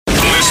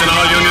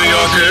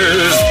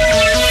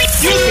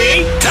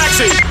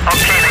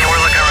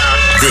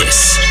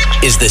This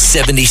is the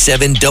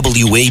 77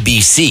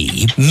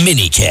 WABC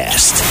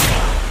minicast.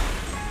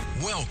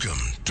 Welcome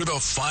to the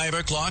 5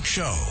 o'clock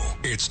show.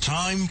 It's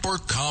time for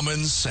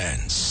Common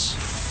Sense.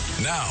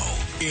 Now,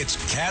 it's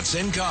Katz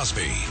and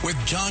Cosby with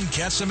John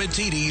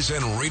Katzimatidis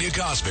and Rita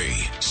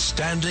Cosby,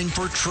 standing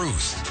for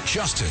truth,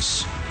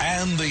 justice,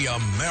 and the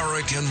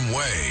American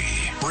way,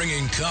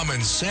 bringing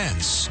common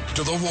sense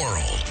to the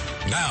world.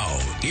 Now,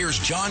 here's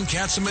John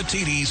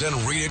Katzimatidis and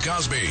Rita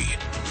Cosby.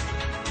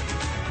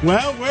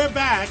 Well, we're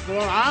back.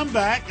 Well, I'm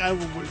back. I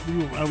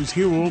was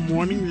here all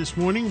morning this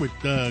morning with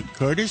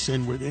Curtis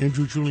and with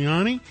Andrew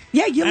Giuliani.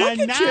 Yeah, you look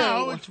and at you.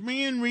 now it's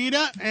me and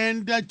Rita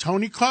and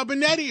Tony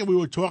Carbonetti. We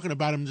were talking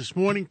about him this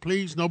morning.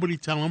 Please, nobody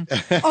tell him.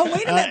 Oh,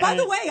 wait a minute. By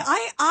the way,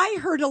 I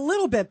heard a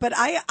little bit, but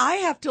I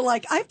have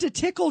to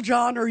tickle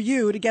John or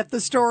you to get the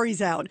stories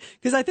out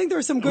because I think there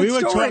are some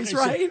good stories,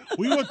 right?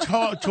 We were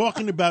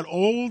talking about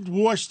old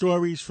war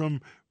stories from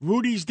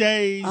Rudy's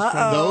days.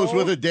 Those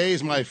were the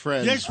days, my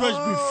friend. This was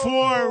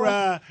before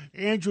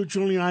Andrew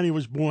Giuliani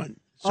was born.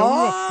 So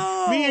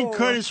me and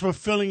Curtis were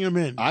filling him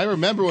in. I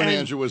remember when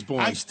Andrew was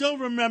born. I still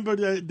remember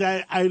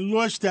that I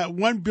lost that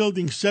one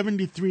building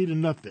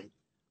 73-0.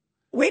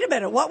 Wait a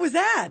minute. What was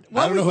that?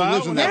 I don't know who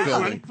lives in that when I was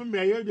building. running for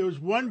mayor, there was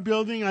one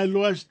building I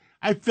lost.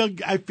 I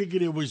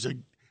figured it was a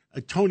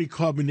Tony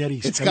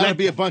Carbonetti. It's got to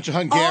be a bunch of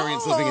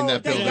Hungarians living in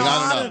that building.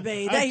 I don't know.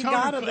 They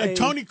gotta be.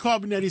 Tony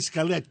Carbonetti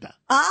Scaletta.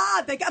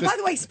 By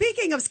the way,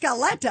 speaking of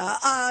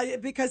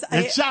Scaletta, because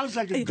it sounds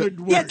like a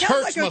good word. Yeah,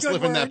 Turks must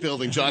live in that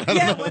building, John. I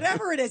don't know.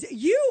 Whatever it is.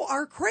 You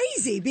are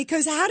crazy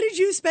because how did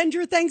you spend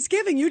your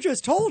Thanksgiving? You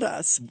just told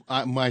us.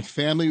 My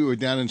family, we were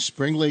down in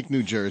Spring Lake,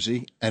 New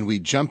Jersey, and we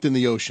jumped in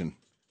the ocean.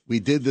 We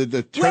did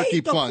the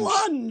turkey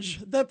plunge.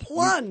 The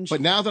plunge.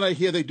 But now that I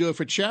hear they do it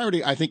for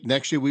charity, I think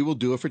next year we will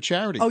do it for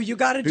charity. Oh, you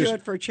got to do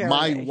it for charity.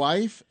 My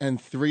wife and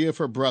 3 of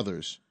her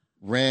brothers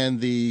ran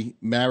the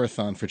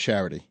marathon for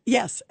charity.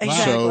 Yes,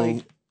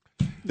 exactly.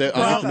 So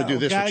I'm going to do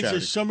this guys, for charity.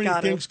 There's so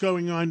many things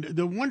going on.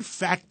 The one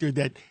factor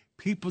that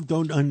people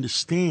don't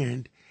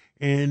understand,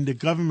 and the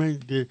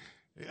government,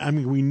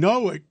 we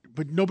know it,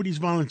 but nobody's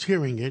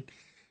volunteering it.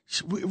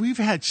 We've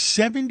had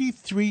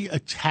 73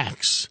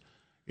 attacks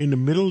in the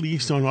Middle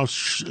East on our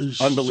soldiers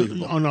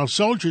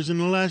in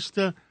the last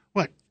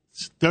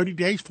 30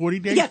 days, 40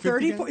 days? Yeah,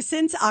 34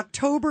 since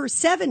October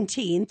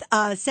 17th.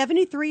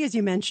 73, as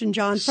you mentioned,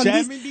 John, from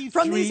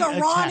these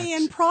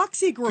Iranian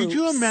proxy groups. Could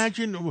you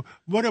imagine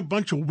what a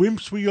bunch of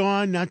wimps we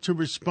are not to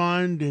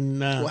respond?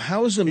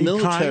 How is the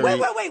military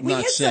wait.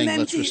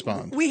 let's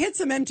respond? We hit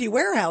some empty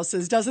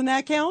warehouses. Doesn't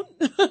that count?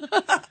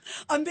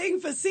 I'm being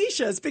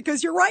facetious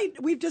because you're right.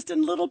 We've just done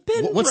a little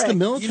pinprick. What's the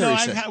military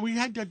say? We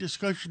had that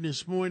discussion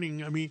this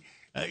morning. I mean,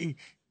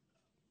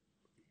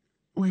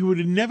 we would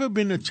have never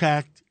been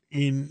attacked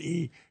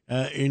in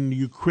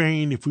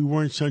Ukraine if we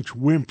weren't such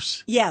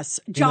wimps. Yes,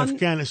 John, in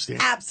Afghanistan.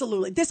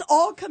 Absolutely. This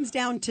all comes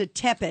down to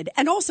tepid.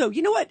 And also,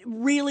 you know what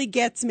really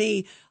gets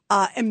me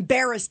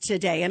embarrassed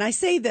today? And I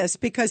say this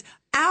because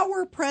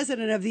our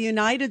president of the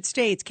United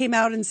States came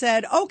out and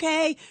said,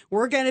 okay,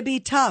 we're going to be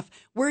tough.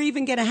 We're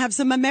even going to have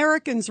some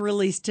Americans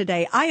released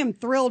today. I am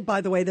thrilled,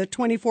 by the way, that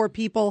 24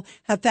 people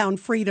have found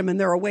freedom and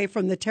they're away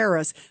from the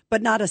terrorists,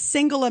 but not a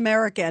single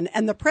American.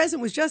 And the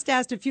president was just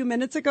asked a few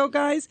minutes ago,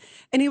 guys,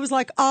 and he was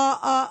like,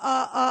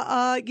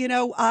 I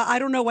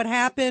don't know what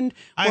happened.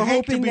 We're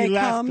hoping they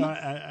come.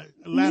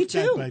 Me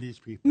too. By these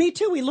people. Me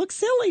too. We look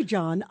silly,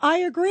 John. I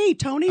agree.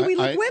 Tony, we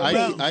look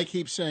wimpy. I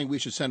keep saying we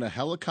should send a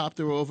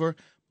helicopter over,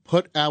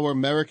 put our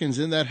Americans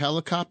in that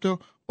helicopter,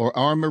 or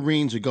our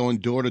Marines are going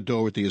door to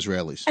door with the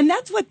Israelis. And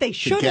that's what they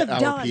should have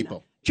done.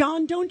 People.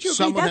 John, don't you agree?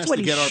 Someone That's what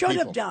he should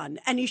have done.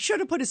 And he should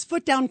have put his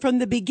foot down from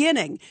the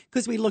beginning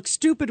because we look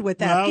stupid with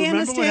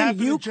Afghanistan,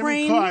 Ukraine. To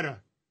Jimmy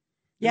Carter?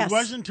 Yes. It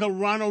wasn't until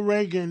Ronald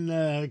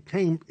Reagan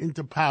came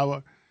into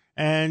power.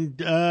 And,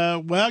 you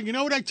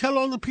know what I tell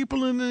all the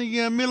people in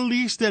the Middle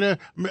East that are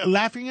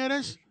laughing at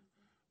us?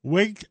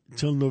 Wait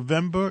till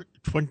November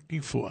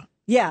 24.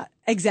 Yeah,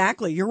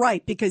 exactly. You're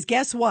right. Because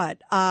guess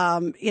what?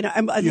 Listen,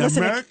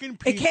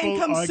 it can't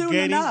come soon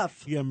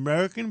enough. The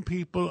American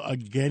people are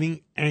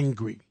getting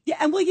angry. Yeah,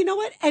 and well, you know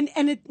what? And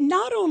it's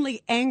not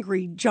only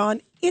angry,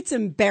 John, it's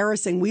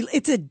embarrassing.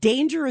 It's a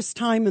dangerous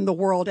time in the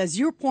world, as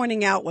you're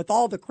pointing out, with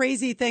all the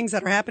crazy things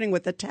that are happening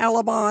with the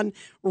Taliban,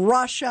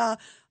 Russia,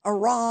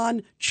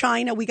 Iran,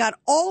 China. We got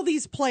all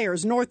these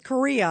players, North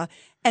Korea,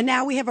 and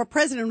now we have a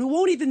president who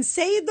won't even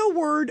say the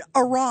word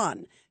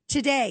Iran.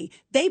 Today,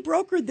 they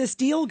brokered this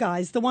deal,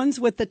 guys, the ones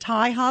with the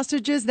Thai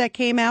hostages that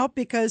came out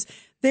because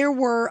there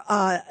were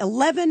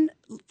 11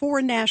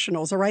 foreign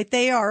nationals, all right?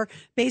 They are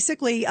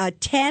basically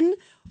 10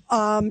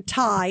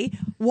 Thai,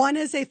 one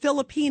is a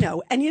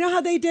Filipino. And you know how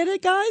they did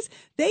it, guys?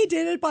 They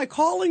did it by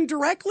calling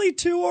directly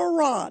to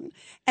Iran.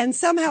 And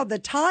somehow the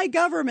Thai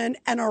government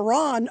and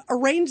Iran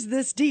arranged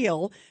this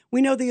deal.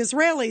 We know the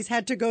Israelis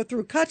had to go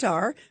through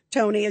Qatar,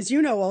 Tony, as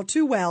you know all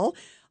too well.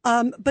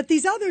 But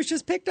these others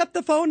just picked up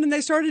the phone and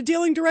they started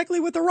dealing directly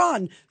with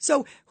Iran.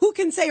 So who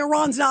can say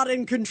Iran's not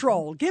in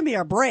control? Give me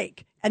a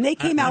break. And they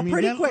came out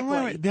pretty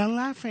quickly. They're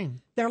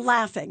laughing. They're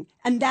laughing.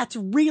 And that's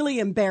really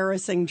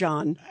embarrassing,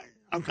 John.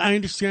 I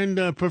understand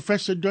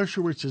Professor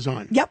Dershowitz is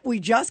on. Yep, we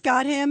just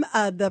got him,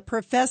 the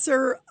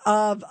professor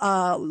of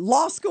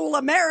law school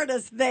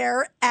emeritus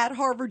there at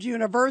Harvard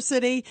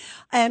University.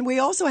 And we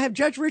also have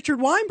Judge Richard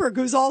Weinberg,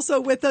 who's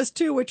also with us,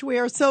 too, which we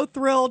are so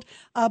thrilled,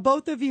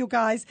 both of you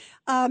guys.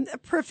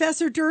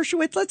 Professor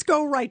Dershowitz, let's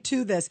go right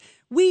to this.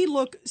 We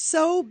look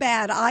so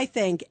bad, I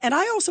think. And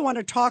I also want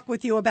to talk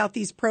with you about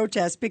these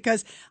protests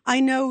because I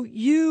know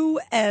you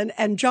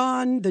and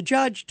John, the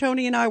judge,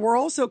 Tony, and I were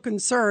also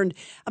concerned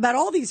about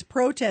all these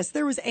protests.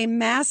 There was a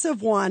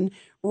massive one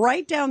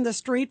right down the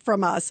street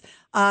from us.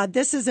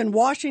 This is in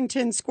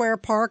Washington Square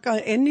Park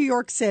in New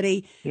York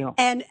City. Yeah.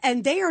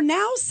 And they are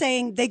now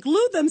saying they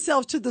glued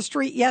themselves to the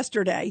street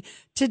yesterday.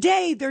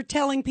 Today, they're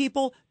telling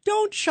people,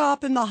 don't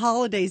shop in the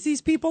holidays.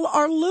 These people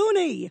are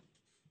loony.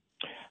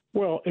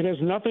 Well, it has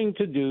nothing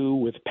to do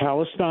with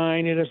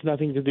Palestine. It has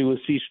nothing to do with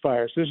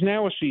ceasefires. There's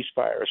now a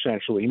ceasefire,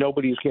 essentially.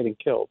 Nobody's getting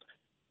killed.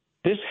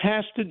 This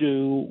has to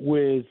do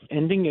with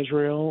ending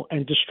Israel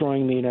and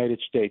destroying the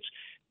United States.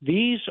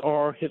 These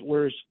are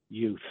Hitler's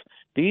youth.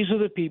 These are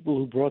the people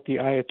who brought the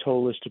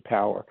Ayatollahs to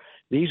power.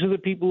 These are the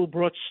people who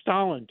brought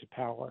Stalin to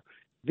power.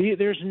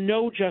 There's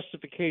no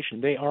justification.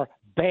 They are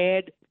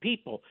bad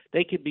people.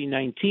 They could be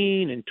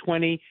 19 and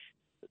 20.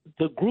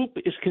 The group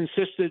is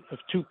consisted of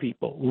two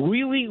people,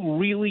 really,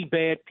 really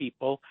bad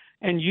people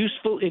and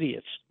useful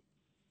idiots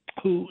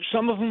who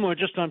some of them are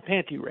just on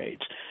panty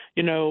raids.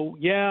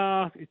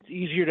 It's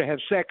easier to have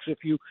sex if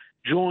you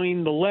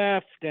join the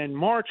left and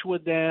march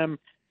with them.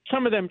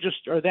 Some of them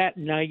just are that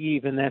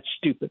naive and that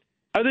stupid.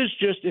 Others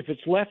just, if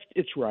it's left,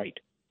 it's right.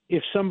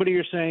 If somebody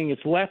is saying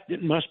it's left,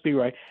 it must be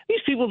right.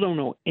 These people don't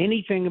know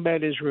anything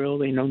about Israel.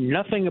 They know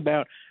nothing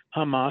about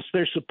Hamas.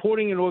 They're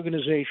supporting an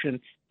organization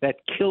that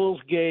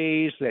kills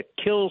gays, that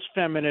kills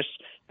feminists,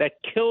 that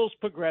kills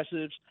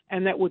progressives,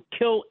 and that would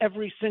kill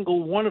every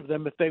single one of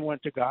them if they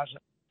went to Gaza.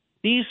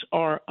 These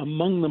are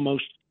among the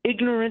most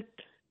ignorant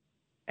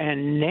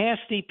and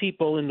nasty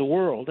people in the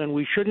world, and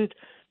we shouldn't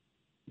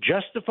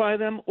justify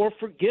them or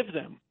forgive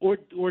them or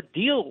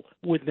deal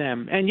with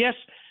them. And yes,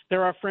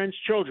 they're our friends'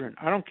 children.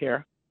 I don't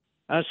care.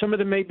 Some of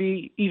them may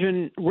be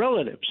even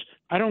relatives.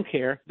 I don't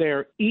care.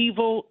 They're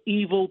evil,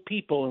 evil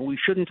people, and we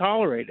shouldn't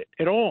tolerate it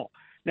at all.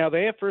 Now,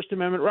 they have First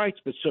Amendment rights,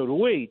 but so do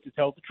we, to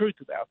tell the truth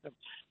about them.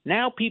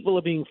 Now people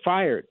are being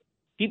fired.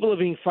 People are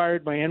being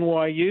fired by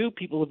NYU.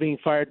 People are being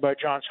fired by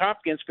Johns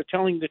Hopkins for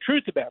telling the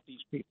truth about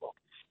these people.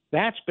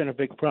 That's been a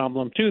big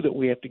problem, too, that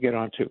we have to get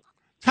onto.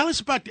 Tell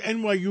us about the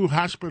NYU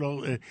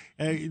hospital.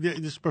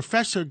 This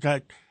professor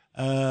got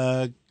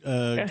fired.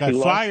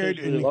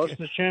 He lost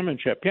the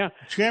chairmanship,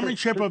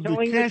 Chairmanship of the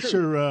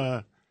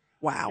cancer.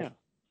 Wow. Yeah,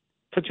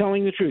 for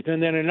telling the truth.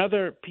 And then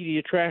another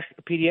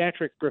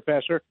pediatric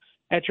professor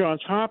at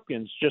Johns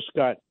Hopkins just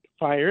got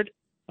fired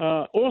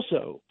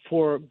also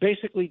for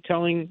basically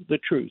telling the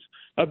truth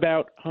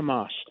about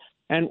Hamas.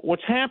 And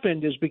what's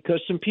happened is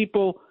because some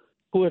people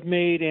who have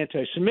made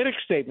anti-Semitic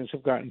statements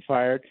have gotten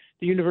fired,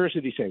 the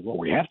university say, well,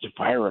 we have to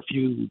fire a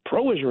few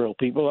pro-Israel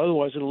people,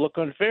 otherwise it'll look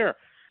unfair.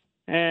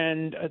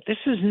 And this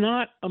is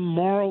not a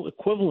moral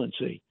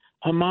equivalency.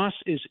 Hamas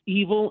is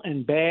evil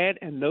and bad,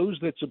 and those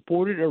that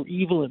support it are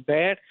evil and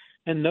bad,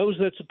 and those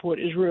that support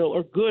Israel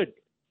are good.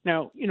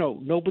 Now,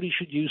 nobody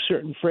should use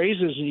certain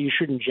phrases, and you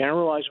shouldn't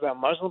generalize about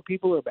Muslim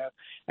people or about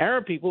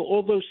Arab people,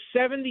 although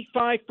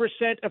 75%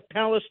 of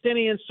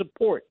Palestinians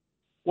support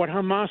what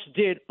Hamas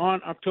did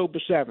on October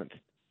 7th.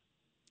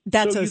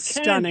 That's a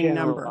stunning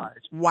number.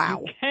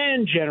 Wow. You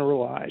can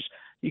generalize.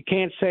 You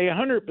can't say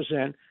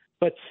 100%,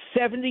 but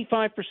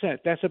 75%.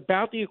 That's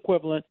about the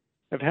equivalent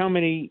of how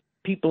many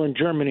people in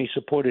Germany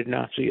supported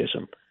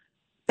Nazism.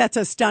 That's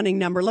a stunning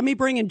number. Let me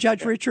bring in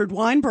Judge Richard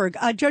Weinberg.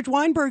 Judge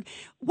Weinberg,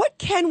 what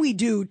can we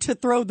do to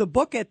throw the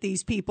book at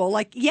these people?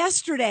 Like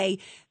yesterday,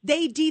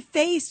 they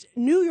defaced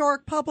New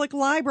York Public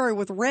Library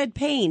with red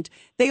paint.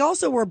 They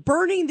also were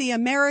burning the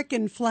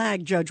American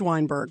flag, Judge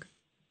Weinberg.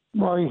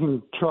 Well, you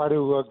can try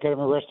to get them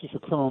arrested for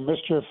criminal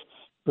mischief,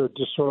 for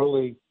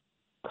disorderly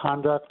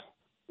conduct.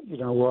 If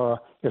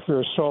there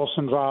are assaults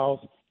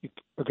involved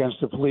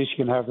against the police,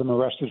 you can have them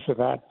arrested for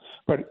that.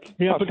 But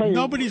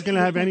nobody's going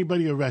to have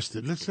anybody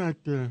arrested. Let's not.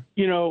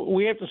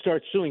 We have to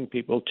start suing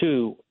people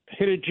too.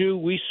 Hit a Jew,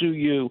 we sue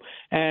you.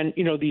 And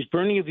these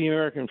burning of the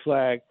American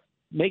flag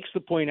makes the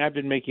point I've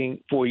been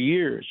making for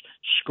years.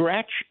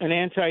 Scratch an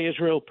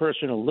anti-Israel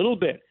person a little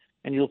bit,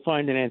 and you'll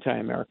find an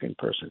anti-American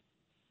person.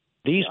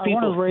 These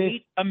people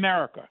hate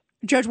America.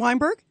 Judge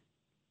Weinberg?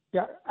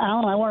 Yeah,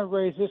 Alan, I want to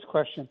raise this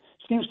question.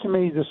 Seems to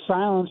me the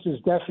silence is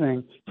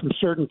deafening from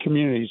certain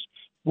communities.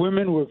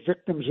 Women were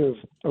victims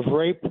of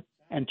rape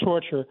and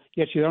torture,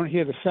 yet you don't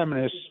hear the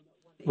feminists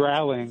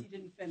rallying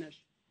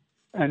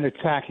and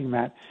attacking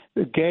that.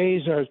 The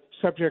gays are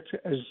subject,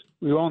 as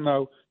we all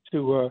know,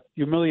 to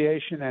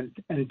humiliation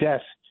and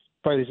death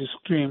by these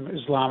extreme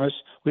Islamists.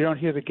 We don't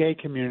hear the gay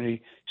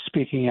community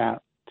speaking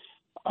out.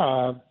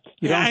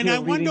 And I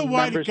wonder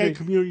why the gay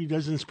community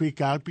doesn't speak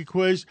out,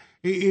 because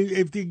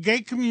if the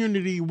gay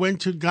community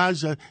went to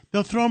Gaza,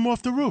 they'll throw them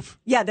off the roof.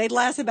 Yeah, they'd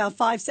last about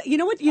 5 seconds. You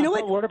know what?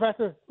 What about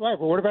the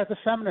What about the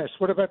feminists?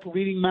 What about the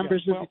leading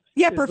members of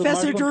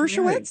Professor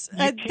Dershowitz?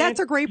 That's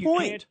a great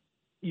point.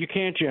 You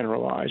can't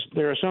generalize.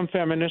 There are some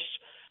feminists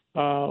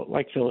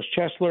like Phyllis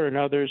Chesler and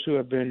others who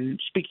have been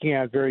speaking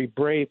out very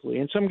bravely,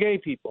 and some gay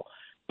people.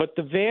 But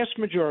the vast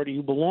majority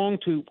who belong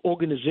to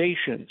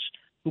organizations,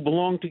 who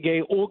belong to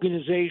gay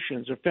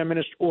organizations or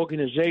feminist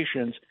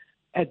organizations,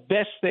 at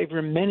best,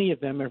 many of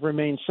them have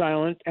remained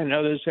silent, and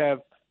others have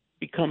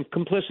become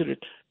complicit.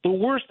 The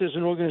worst is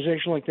an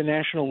organization like the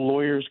National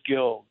Lawyers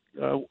Guild.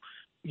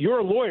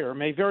 Your lawyer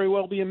may very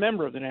well be a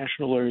member of the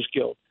National Lawyers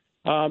Guild.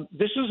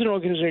 This is an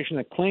organization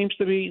that claims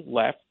to be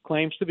left,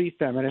 claims to be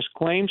feminist,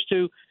 claims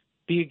to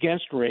be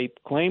against rape,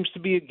 claims to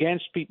be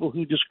against people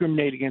who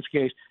discriminate against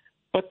gays,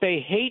 but they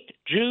hate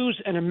Jews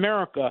and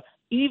America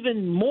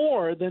even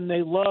more than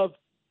they love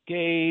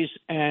gays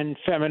and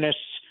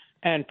feminists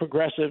and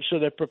progressives, so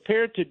they're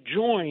prepared to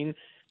join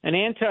an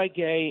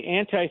anti-gay,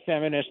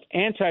 anti-feminist,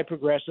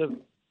 anti-progressive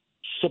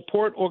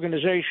support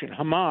organization,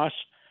 Hamas,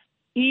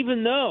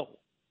 even though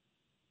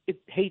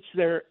it hates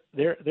their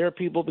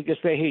people because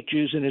they hate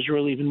Jews and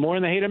Israel even more,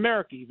 and they hate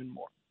America even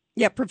more.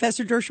 Yeah,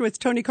 Professor Dershowitz,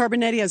 Tony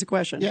Carbonetti has a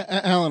question. Yeah,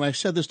 Alan, I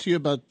said this to you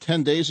about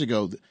 10 days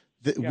ago.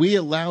 We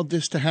allowed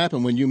this to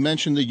happen. When you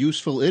mentioned the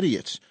useful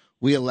idiots,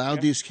 we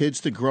allowed these kids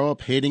to grow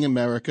up hating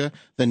America.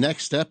 The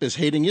next step is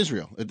hating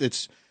Israel.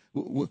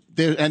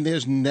 They're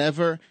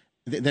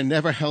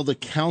never held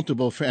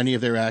accountable for any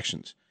of their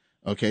actions.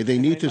 Okay, they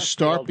need to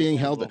start being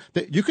held.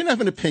 You can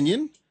have an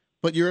opinion,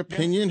 but your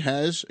opinion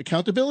has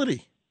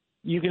accountability.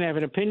 You can have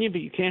an opinion,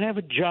 but you can't have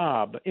a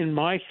job in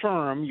my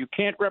firm. You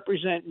can't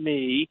represent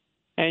me,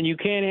 and you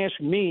can't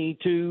ask me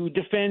to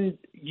defend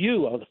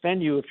you. I'll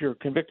defend you if you're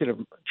convicted of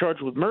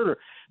charged with murder,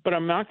 but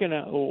I'm not going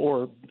to,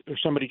 or if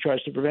somebody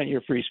tries to prevent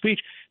your free speech,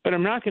 but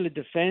I'm not going to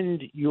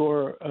defend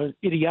your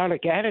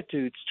idiotic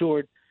attitudes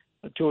toward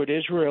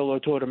Israel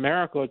or toward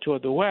America or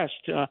toward the West.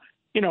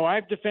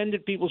 I've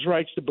defended people's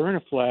rights to burn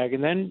a flag,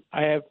 and then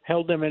I have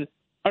held them in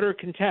utter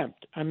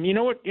contempt. You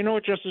know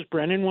what Justice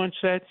Brennan once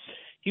said?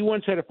 He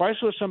once said, if I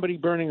saw somebody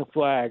burning a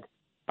flag,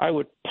 I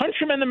would punch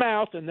him in the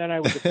mouth, and then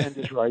I would defend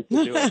his right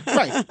to do it.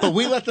 Right, but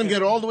we let them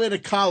get all the way to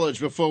college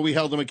before we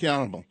held them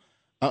accountable.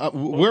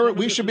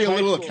 We should be a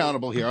little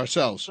accountable here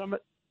ourselves. Some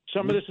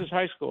of this is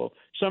high school.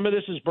 Some of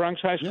this is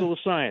Bronx High School of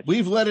Science.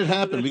 We've let it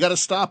happen. We got to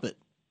stop it.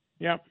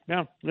 Yeah.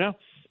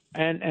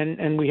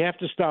 And we have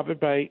to stop it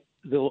by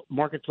the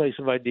marketplace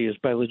of ideas,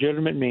 by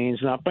legitimate means,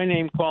 not by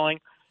name calling,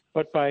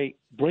 but by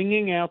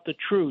bringing out the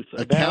truth.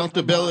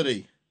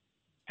 Accountability.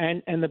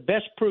 And the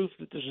best proof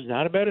that this is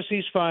not about a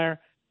ceasefire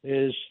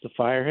is the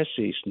fire has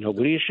ceased.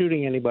 Nobody is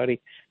shooting anybody,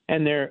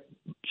 and they're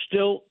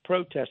still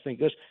protesting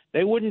because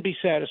they wouldn't be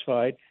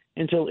satisfied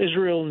until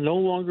Israel no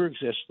longer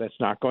exists. That's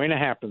not going to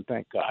happen,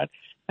 thank God.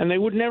 And they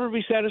would never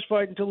be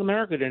satisfied until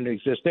America didn't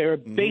exist. They are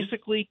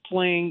basically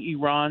playing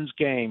Iran's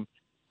game.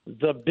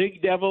 The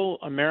big devil,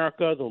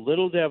 America, the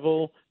little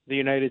devil, the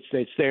United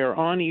States, they are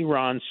on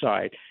Iran's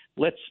side.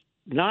 Let's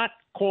not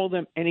call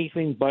them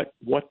anything but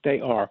what they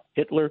are,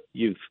 Hitler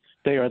Youth.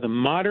 They are the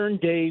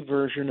modern-day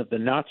version of the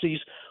Nazis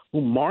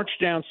who marched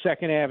down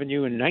 2nd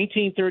Avenue in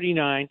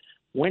 1939,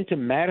 went to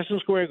Madison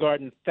Square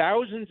Garden,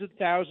 thousands and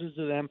thousands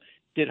of them,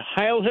 did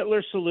Heil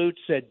Hitler salutes,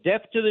 said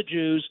death to the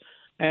Jews,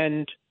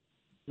 and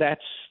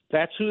that's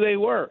who they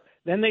were.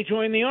 Then they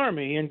joined the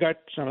army, and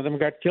some of them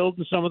got killed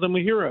and some of them were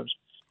heroes.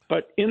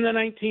 But in the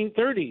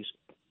 1930s,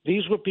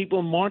 these were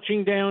people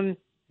marching down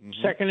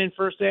 2nd and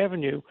 1st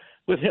Avenue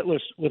with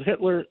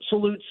Hitler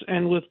salutes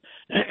and with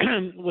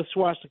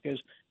swastikas.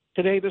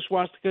 Today, the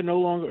swastika no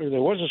longer.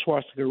 There was a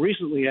swastika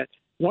recently at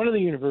one of the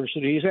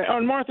universities.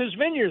 On Martha's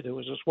Vineyard, there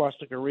was a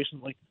swastika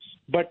recently.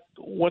 But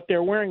what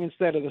they're wearing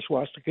instead of the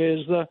swastika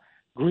is the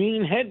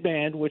green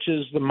headband, which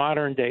is the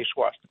modern-day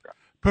swastika.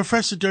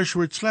 Professor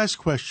Dershowitz, last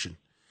question.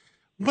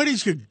 What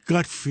is your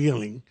gut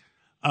feeling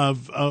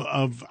of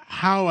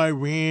how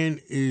Iran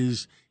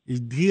is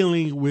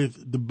dealing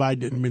with the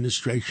Biden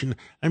administration?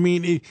 I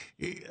mean,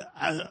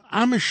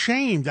 I'm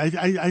ashamed.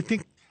 I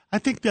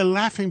think they're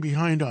laughing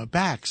behind our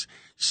backs.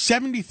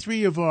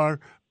 73 of our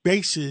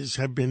bases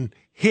have been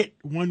hit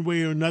one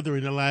way or another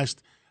in the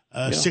last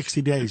 60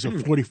 days or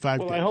 45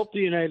 days. Well, I hope the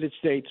United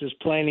States is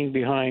planning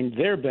behind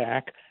their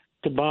back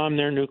to bomb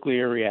their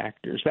nuclear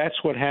reactors. That's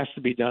what has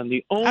to be done.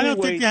 I don't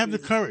think they have the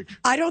courage.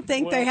 I don't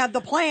think they have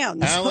the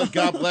plans. Alan,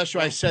 God bless you.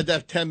 I said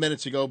that 10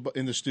 minutes ago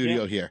in the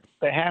studio here.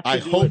 They have to I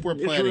hope we're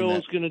planning Israel that.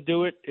 is going to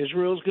do it.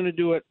 Israel is going to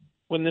do it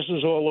when this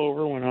is all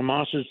over, when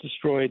Hamas is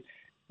destroyed.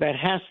 That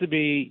has to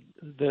be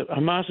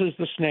Hamas is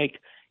the snake.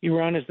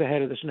 Iran is the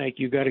head of the snake.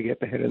 You got to get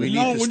the head of the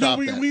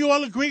snake. We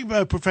all agree,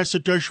 Professor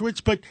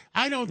Dershowitz, but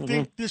I don't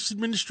think this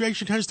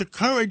administration has the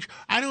courage.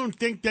 I don't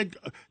think that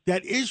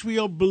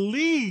Israel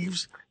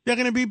believes they're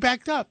going to be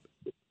backed up.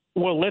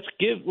 Well, let's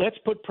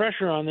put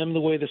pressure on them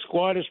the way the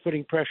Squad is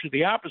putting pressure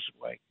the opposite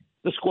way.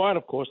 The Squad,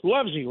 of course,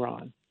 loves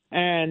Iran,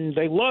 and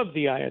they love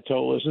the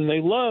Ayatollahs, and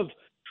they love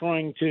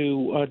trying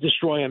to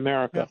destroy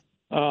America.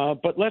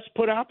 But let's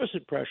put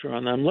opposite pressure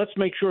on them. Let's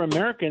make sure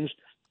Americans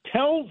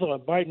tell the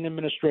Biden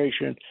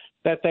administration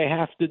that they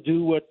have to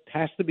do what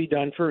has to be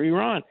done for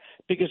Iran.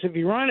 Because if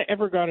Iran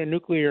ever got a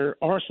nuclear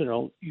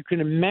arsenal, you can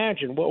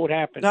imagine what would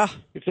happen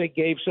if they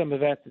gave some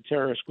of that to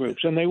terrorist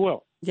groups, and they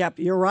will. Yep,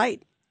 you're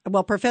right.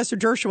 Well, Professor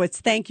Dershowitz,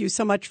 thank you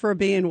so much for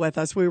being with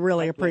us. We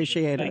really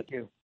appreciate it. Thank you.